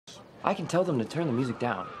I can tell them to turn the music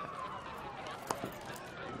down.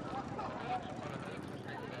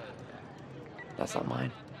 That's not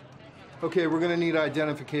mine. Okay, we're gonna need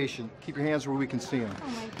identification. Keep your hands where we can see them. Oh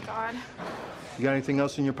my God. You got anything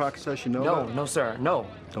else in your pockets I should know No, about? no, sir, no.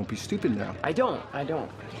 Don't be stupid now. I don't.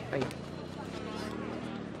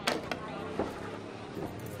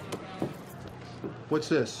 What's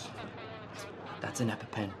this? That's an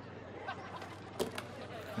EpiPen.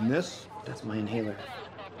 And this? That's my inhaler.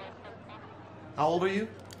 How old are you?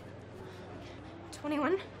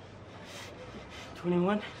 21.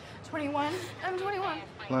 21? 21. I'm 21.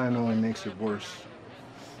 Lying only makes it worse.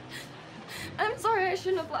 I'm sorry, I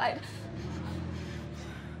shouldn't have lied.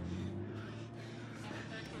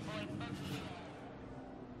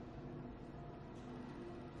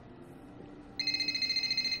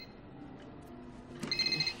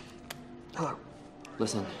 Hello.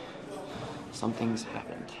 Listen, something's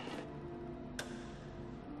happened.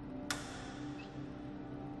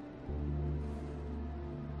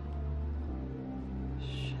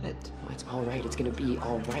 Shit. It's all right. It's gonna be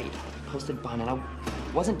all right. I posted bond and I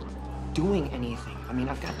wasn't doing anything. I mean,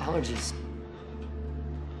 I've got allergies.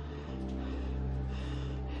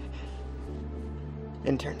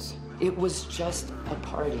 Interns. It was just a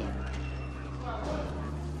party.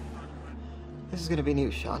 This is gonna be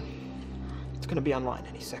news, Sean. It's gonna be online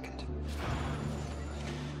any second.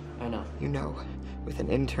 I know. You know, with an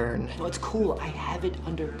intern... No, it's cool. I have it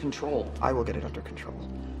under control. I will get it under control.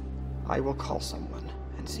 I will call someone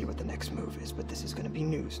and see what the next move is, but this is gonna be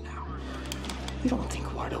news now. You don't think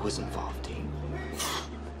Wardo was involved, do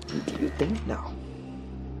you? Do you think? No.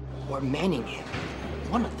 Or Manningham.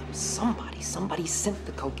 One of them, somebody sent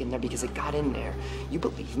the coke in there because it got in there. You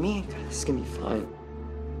believe me? This is gonna be fine.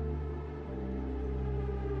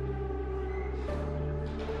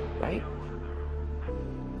 Right?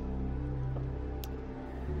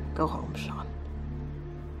 Go home, Sean.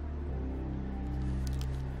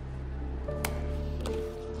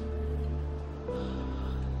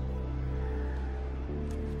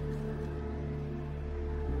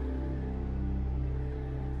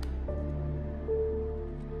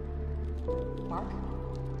 Mark?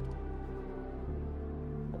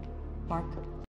 Mark?